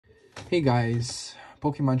Hey guys,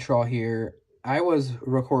 Pokemon here. I was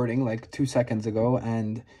recording like 2 seconds ago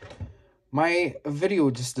and my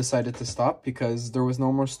video just decided to stop because there was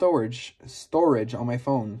no more storage on my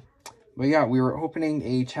phone. But yeah, we were opening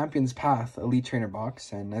a Champions Path Elite Trainer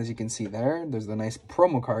box, and as you can see there's the nice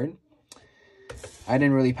promo card. I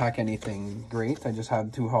didn't really pack anything great. I just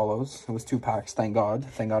had 2 holos. It was 2 packs, thank God.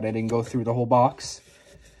 Thank God I didn't go through the whole box.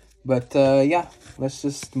 But yeah, let's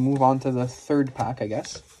just move on to the 3rd pack, I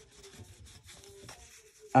guess.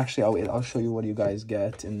 Actually, I'll show you what you guys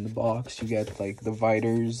get in the box. You get, like, the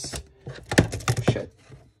Viters,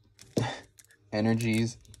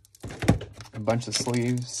 energies, a bunch of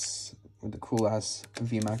sleeves with the cool-ass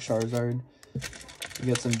VMAX Charizard. You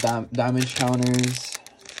get some damage counters,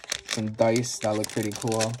 some dice that look pretty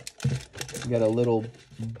cool. You get a little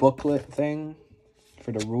booklet thing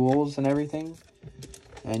for the rules and everything.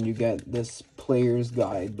 And you get this player's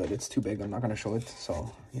guide, but it's too big. I'm not going to show it,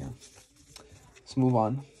 so, yeah. Let's move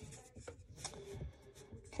on.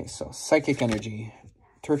 Okay, so Psychic Energy,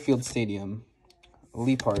 Turffield Stadium,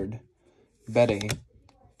 Leopard, Bede,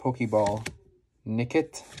 Pokeball,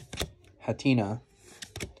 Nickit, Hatina,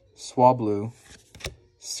 Swablu,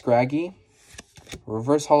 Scraggy,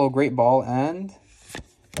 Reverse Holo Great Ball, and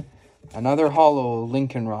another Holo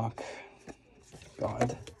Lincoln Rock.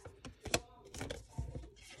 God.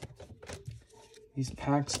 These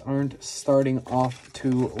packs aren't starting off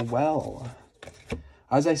too well.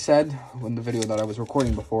 As I said in the video that I was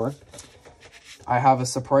recording before, I have a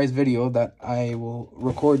surprise video that I will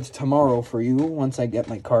record tomorrow for you once I get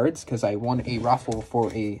my cards, because I won a raffle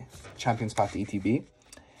for a Champions Path ETB.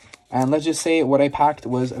 And let's just say what I packed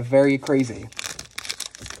was very crazy.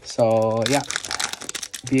 So yeah,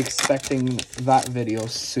 be expecting that video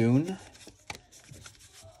soon.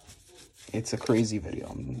 It's a crazy video,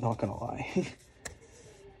 I'm not gonna lie.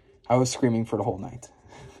 I was screaming for the whole night.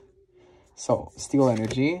 So, Steel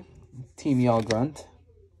Energy, Team Yell Grunt,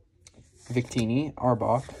 Victini,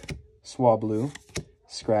 Arbok, Swablu,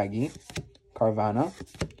 Scraggy, Carvanha,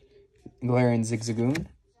 Galarian Zigzagoon,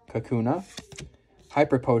 Kakuna,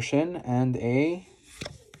 Hyper Potion, and a...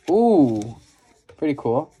 Ooh! Pretty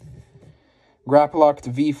cool. Grapploct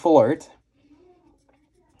V Full Art.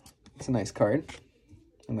 It's a nice card.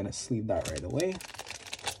 I'm going to sleeve that right away.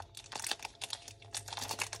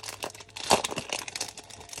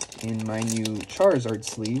 In my new Charizard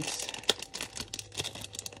sleeves.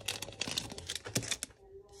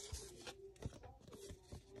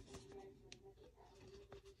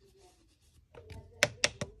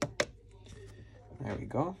 There we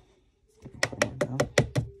go. Put more down.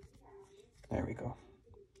 There we go.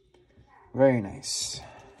 Very nice.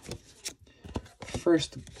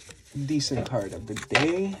 First decent card of the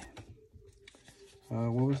day.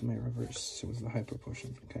 What was my reverse? It was the Hyper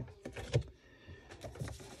Potion. Okay.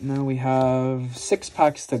 Now we have 6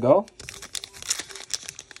 packs to go.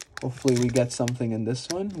 Hopefully we get something in this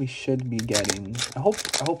one. We should be getting... I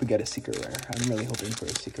hope we get a Secret Rare. I'm really hoping for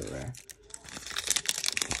a Secret Rare.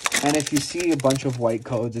 And if you see a bunch of white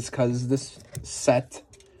codes, it's because this set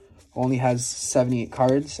only has 78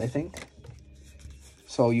 cards, I think.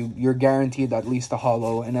 So you're guaranteed at least a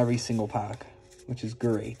holo in every single pack, which is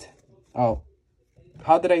great. Oh,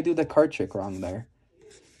 how did I do the card trick wrong there?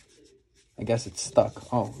 I guess it's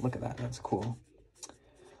stuck. Oh, look at that. That's cool.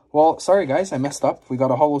 Well, sorry guys, I messed up. We got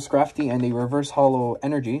a Holo Scrafty and a Reverse Holo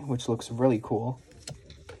Energy, which looks really cool.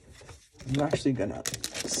 I'm actually gonna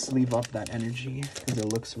sleeve up that Energy because it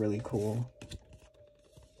looks really cool.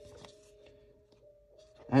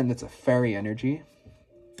 And it's a Fairy Energy.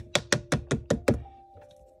 There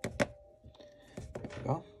we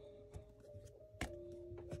go.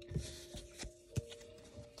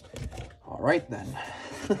 Alright then.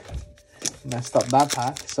 Messed up that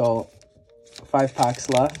pack, so 5 packs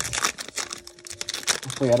left.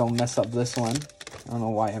 Hopefully I don't mess up this one. I don't know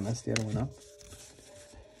why I messed the other one up.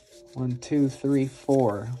 1, 2, 3,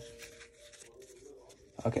 4.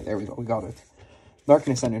 Okay, there we go, we got it.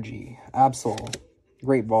 Darkness Energy, Absol,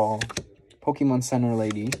 Great Ball, Pokemon Center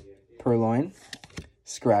Lady, Purloin,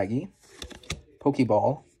 Scraggy,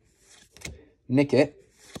 Pokeball, Nickit,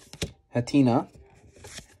 Hatina,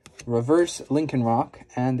 Reverse Lincoln Rock,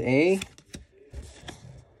 and a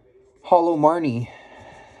Holo Marnie.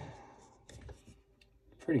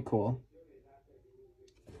 Pretty cool.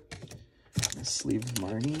 I'm gonna sleeve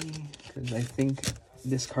Marnie because I think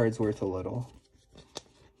this card's worth a little.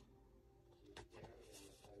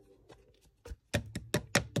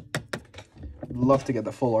 I'd love to get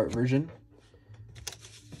the full art version.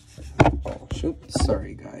 Oh shoot,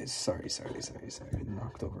 sorry guys, sorry.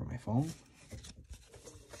 Knocked over my phone.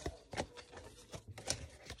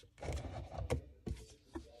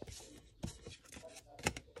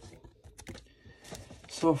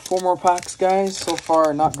 So 4 more packs, guys. So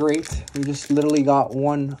far, not great. We just literally got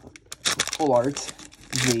one full art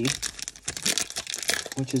V,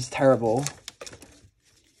 which is terrible.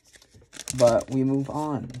 But we move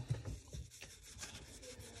on.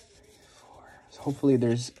 So hopefully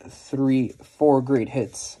there's 4 great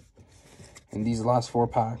hits in these last 4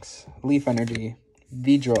 packs. Leaf Energy,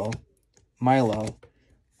 Vidro, Milo,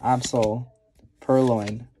 Absol,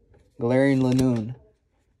 Purloin, Galarian Lanoon,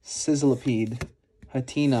 Sizzlipede,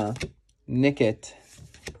 Hatina, Nickit,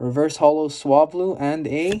 Reverse Holo Swablu, and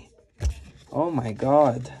a... oh my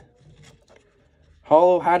god.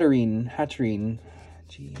 Holo Hatterene.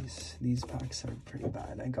 Jeez, these packs are pretty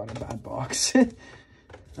bad. I got a bad box.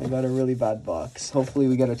 I got a really bad box. Hopefully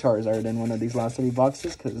we get a Charizard in one of these last 3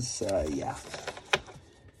 boxes, because, yeah.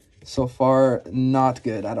 So far, not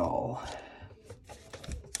good at all.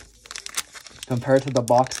 Compared to the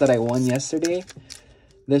box that I won yesterday,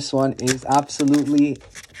 this one is absolutely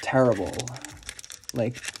terrible.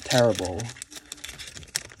 Like, terrible.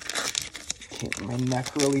 Okay, my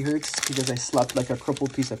neck really hurts because I slept like a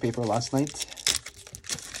crumpled piece of paper last night.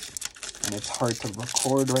 And it's hard to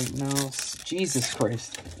record right now. Jesus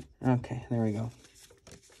Christ. Okay, there we go.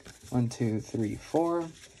 1, 2, 3, 4.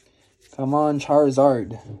 Come on,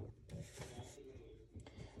 Charizard.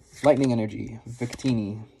 Lightning Energy,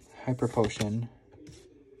 Victini, Hyper Potion,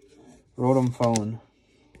 Rotom Phone,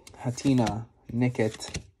 Hatina,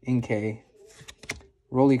 Nickit, Inkay,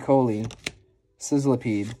 Roly-Coly,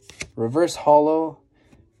 Sizzlipede, Reverse Holo,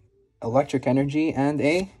 Electric Energy, and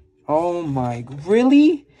a... oh my...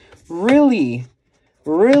 really? Really?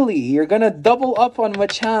 Really? You're gonna double up on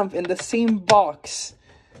Machamp in the same box?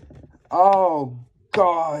 Oh,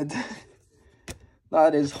 God.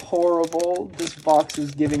 That is horrible. This box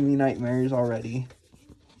is giving me nightmares already.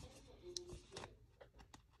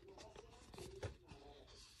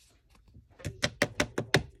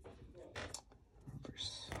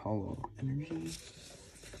 Reverse Holo Energy.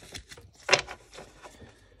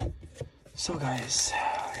 So, guys,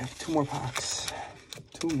 I have 2 more packs.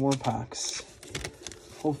 2 more packs.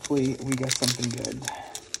 Hopefully, we get something good.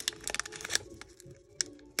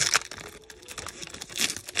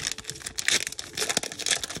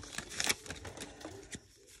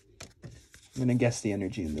 I'm gonna guess the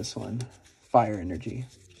energy in this one. Fire Energy.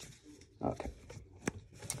 Okay.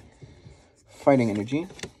 Fighting Energy.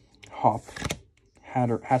 Hop.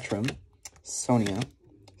 Hatterene. Sonia.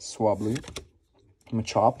 Swablu.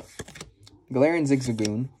 Machop. Galarian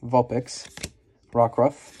Zigzagoon. Vulpix.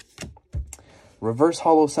 Rockruff. Reverse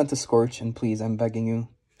Holo Scorch, and please, I'm begging you.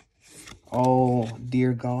 Oh,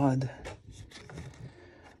 dear God.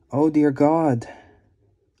 Oh, dear God.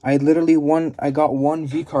 I literally got 1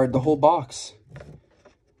 V card the whole box.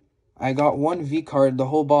 I got 1 V card the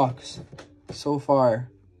whole box so far.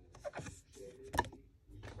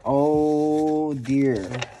 Oh dear.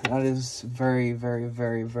 That is very, very,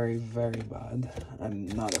 very, very, very bad. I'm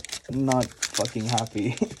not fucking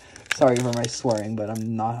happy. Sorry for my swearing, but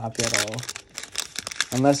I'm not happy at all.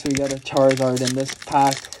 Unless we get a Charizard in this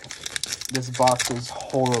pack, this box is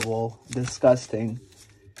horrible. Disgusting.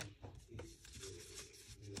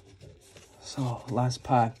 So, last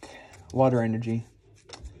pack. Water Energy.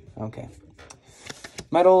 Okay.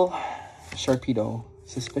 Metal, Sharpedo,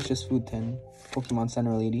 Suspicious Food Tin, Pokemon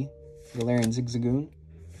Center Lady, Galarian Zigzagoon,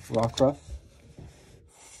 Rockruff,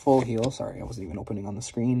 Full Heal. Sorry, I wasn't even opening on the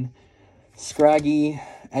screen. Scraggy,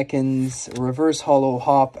 Ekans, Reverse Holo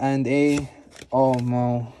Hop, and a... oh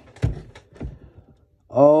no.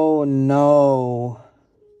 Oh no.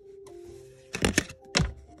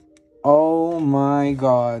 Oh my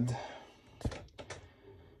God.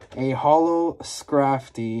 A Holo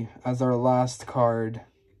Scrafty as our last card.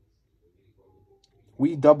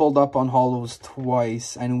 We doubled up on Holos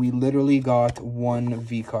twice, and we literally got 1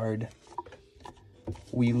 V card.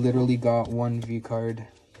 We literally got 1 V card.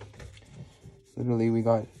 Literally, we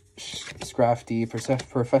got Scrafty,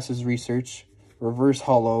 Professor's Research, Reverse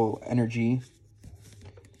Holo Energy,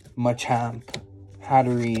 Machamp,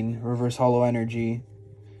 Hatterene, Reverse Holo Energy,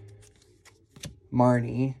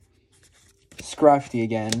 Marnie, Scrafty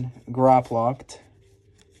again, Graplocked,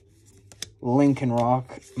 Lincoln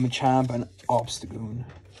Rock, Machamp, and Obstagoon.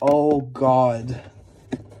 Oh God.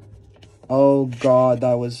 Oh God,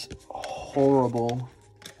 that was horrible.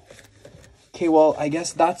 Okay, well, I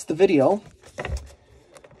guess that's the video.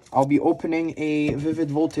 I'll be opening a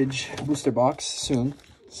Vivid Voltage booster box soon,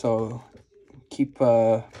 so keep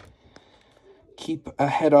a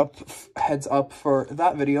heads up for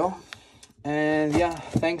that video. And yeah,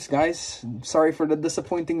 thanks guys. Sorry for the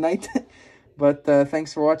disappointing night, but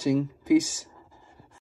thanks for watching. Peace.